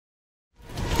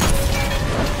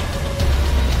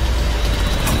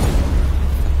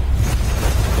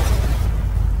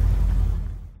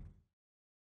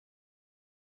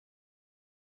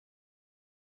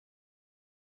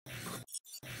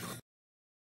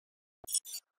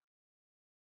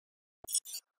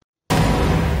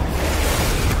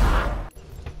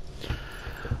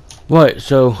Right,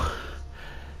 so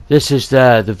this is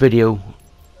the video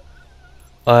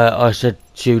I said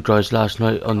to you guys last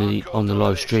night on the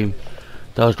live stream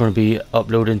that I was going to be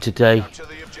uploading today.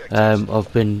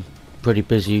 I've been pretty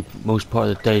busy most part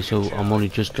of the day, so I'm only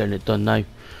just getting it done now.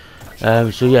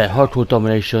 So yeah, hardcore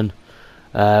domination.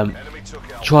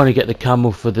 Trying to get the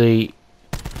camo for the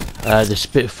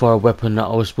Spitfire weapon that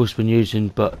I was supposed to be using,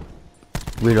 but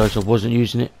realised I wasn't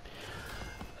using it.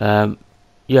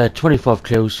 Yeah, 25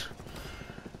 kills.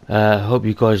 Hope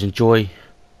you guys enjoy.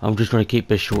 I'm just going to keep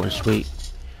this short and sweet.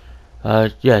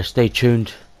 Yeah, stay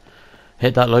tuned.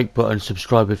 Hit that like button,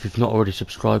 subscribe if you've not already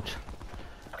subscribed,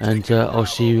 and I'll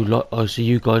see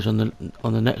you guys on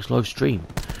the next live stream.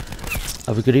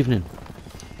 Have a good evening.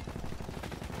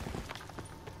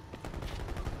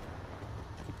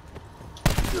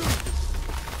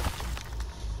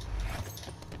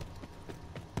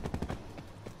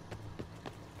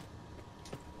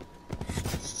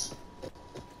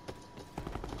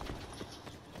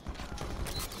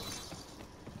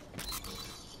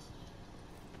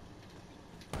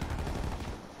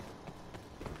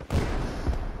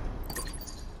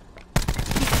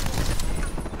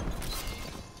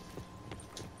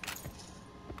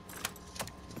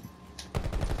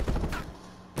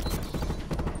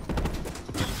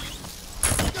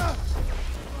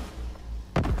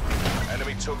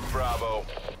 Took Bravo.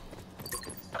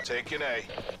 Taking A.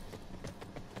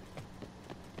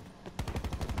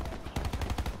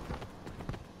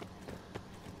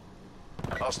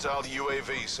 Hostile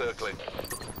UAV circling.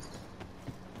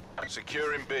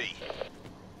 Securing B.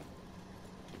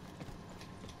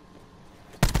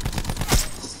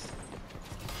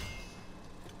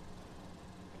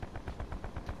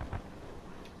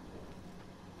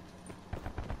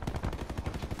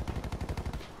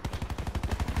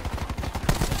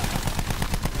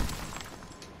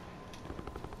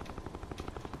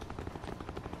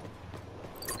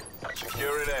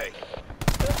 Securing A.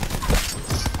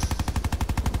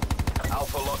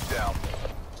 Alpha lockdown.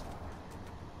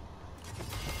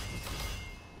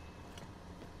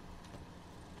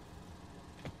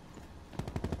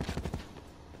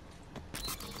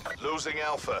 Losing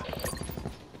Alpha.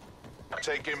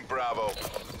 Taking Bravo.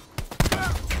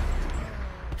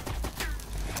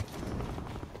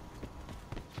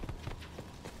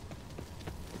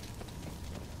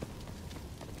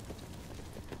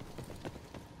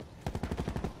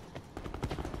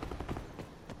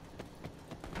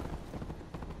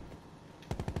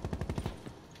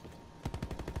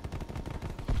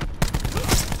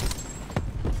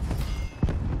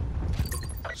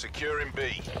 Securing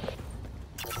B.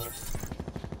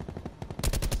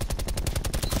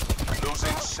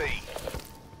 Losing C.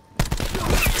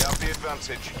 We have the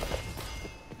advantage.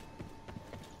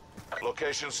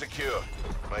 Location secure.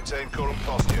 Maintain current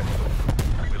posture.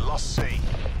 We lost C.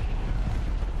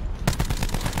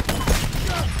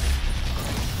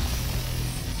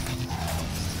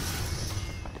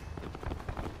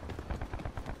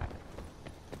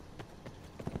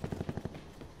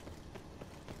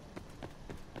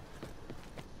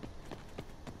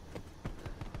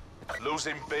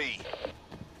 Losing B.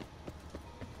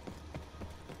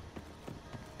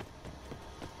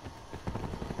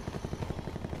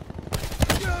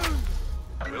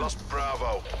 We lost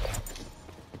Bravo.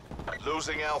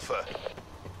 Losing Alpha.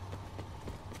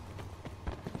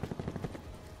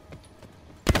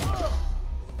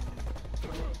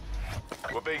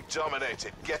 We're being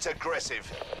dominated. Get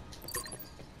aggressive.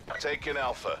 Taking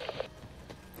Alpha.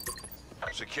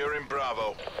 Securing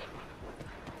Bravo.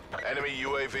 Enemy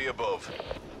UAV above.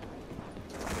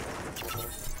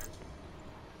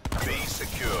 B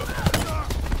secure.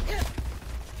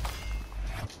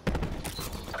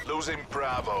 Losing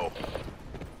Bravo.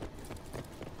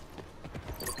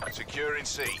 Securing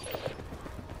C.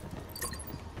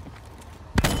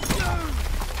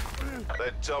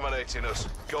 They're dominating us.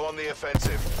 Go on the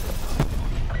offensive.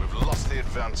 We've lost the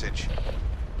advantage.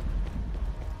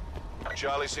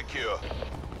 Charlie secure.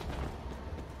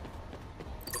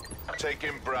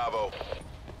 Taking Bravo.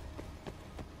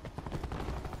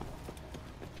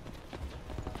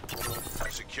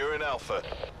 Securing Alpha.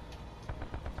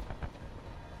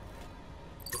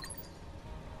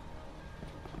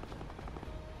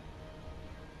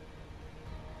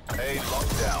 A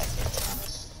locked down.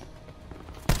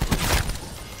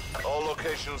 All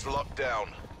locations locked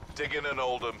down. Digging and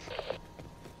hold them.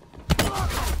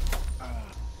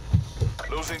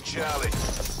 Losing Charlie.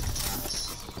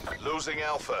 Losing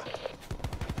Alpha.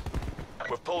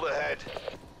 We've pulled ahead.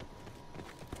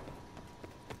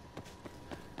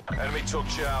 Enemy took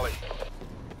Charlie.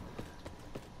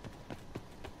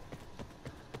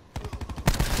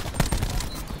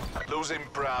 Losing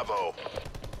Bravo.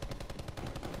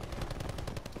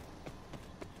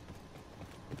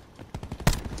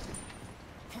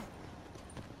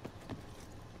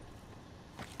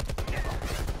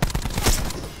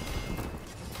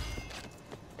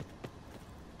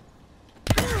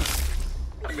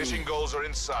 Mission goals are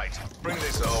in sight. Bring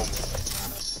this home.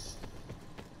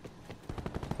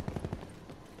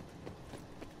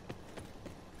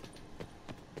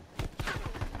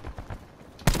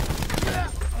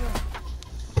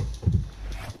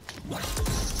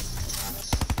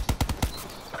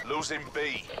 Losing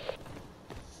B.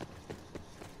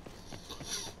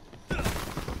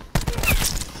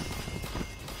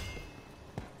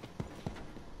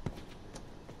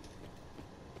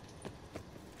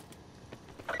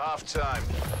 Half time.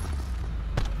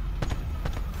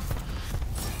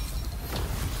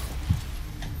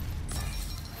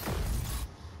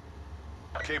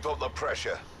 Keep up the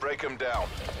pressure. Break them down.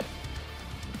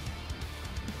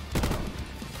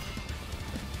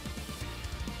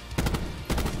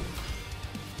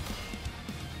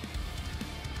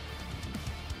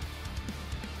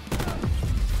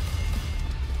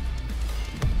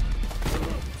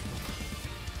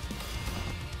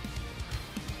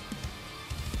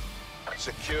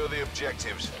 Secure the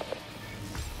objectives.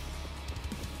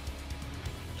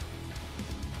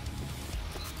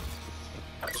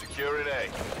 Securing A.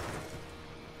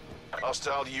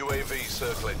 Hostile UAV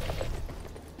circling.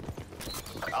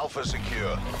 Alpha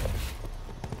secure.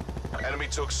 Enemy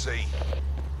took C.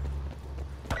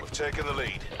 We've taken the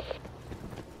lead.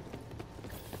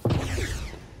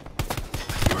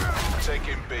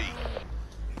 Taking B.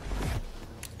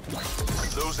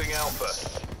 Losing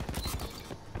Alpha.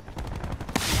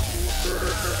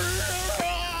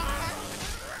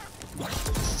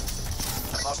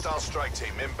 Hostile strike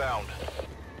team inbound.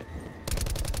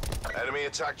 Enemy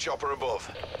attack chopper above.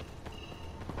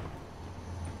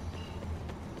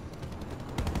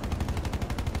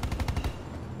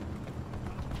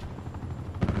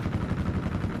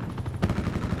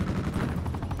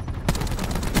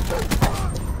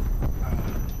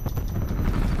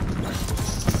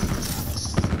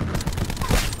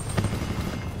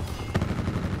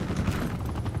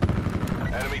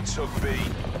 Enemy took B.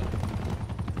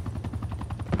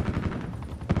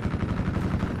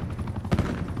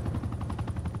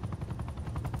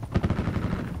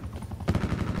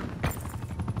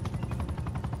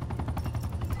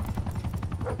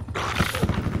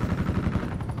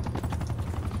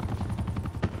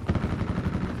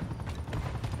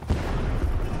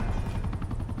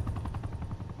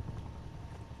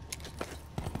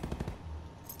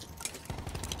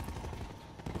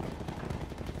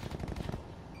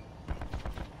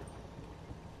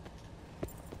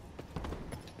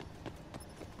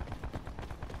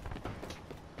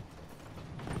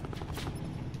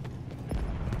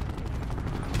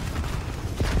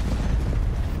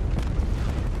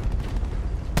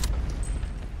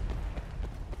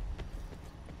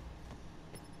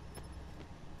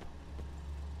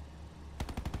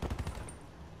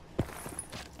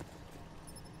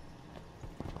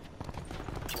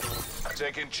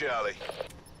 Taking Charlie.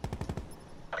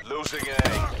 Losing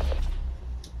A.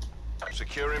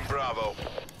 Securing Bravo.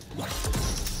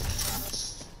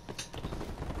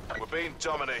 We're being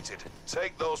dominated.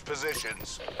 Take those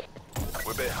positions.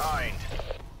 We're behind.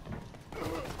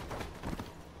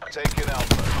 Taking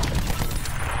Alpha.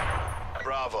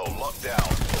 Bravo, locked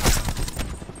down.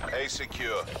 A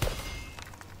secure.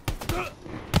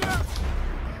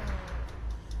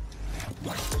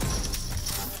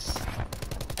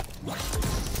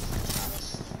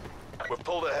 We're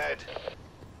pulled ahead.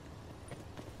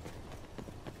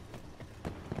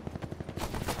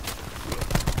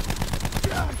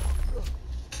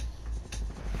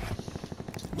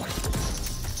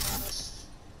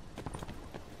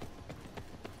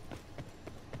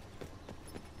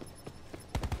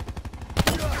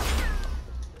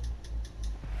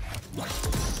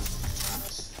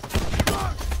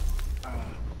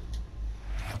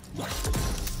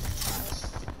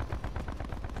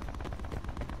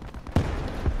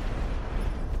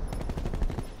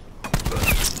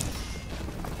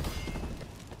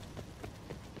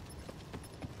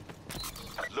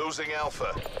 Losing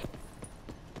Alpha.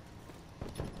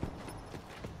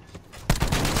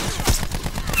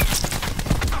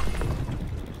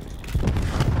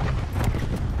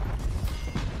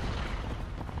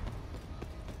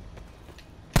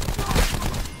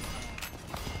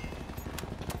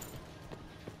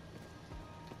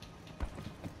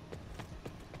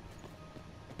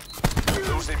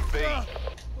 Losing B.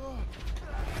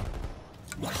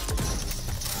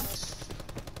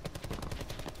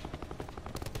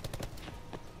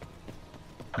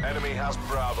 has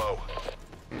Bravo.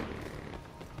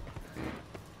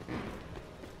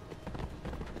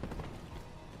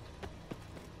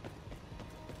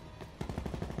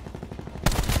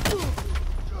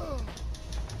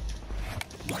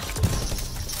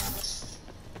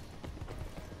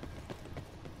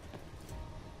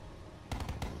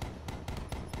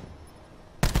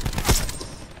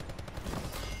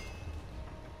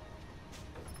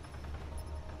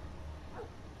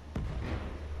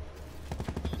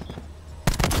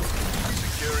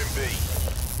 Securing B.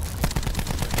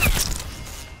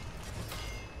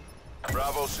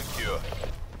 Bravo secure.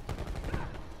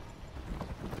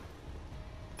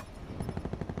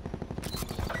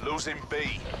 Losing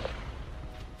B.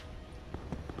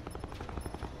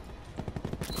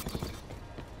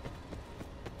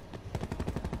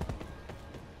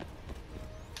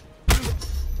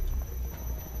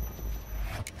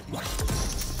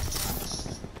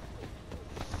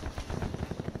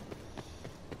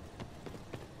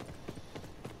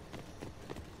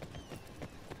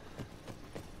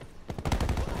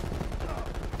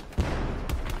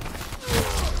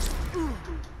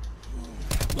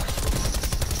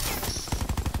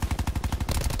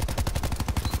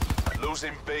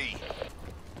 Losing B.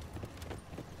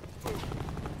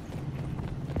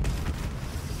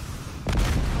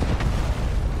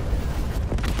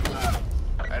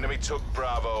 Enemy took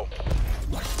Bravo.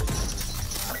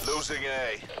 Losing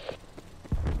A.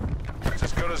 It's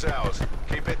as good as ours.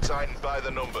 Keep it tightened by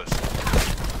the numbers.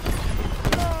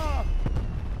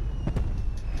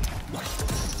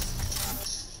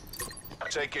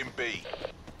 Taking B.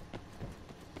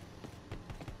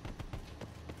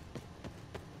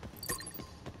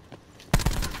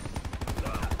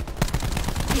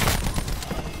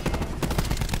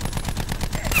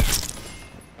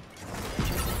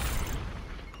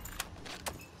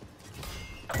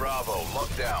 Bravo,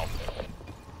 locked down.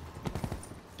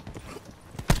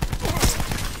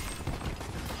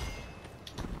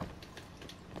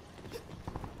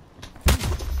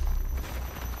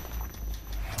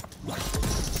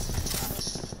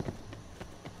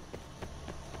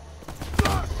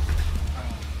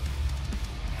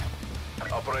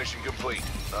 Operation complete.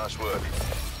 Nice work.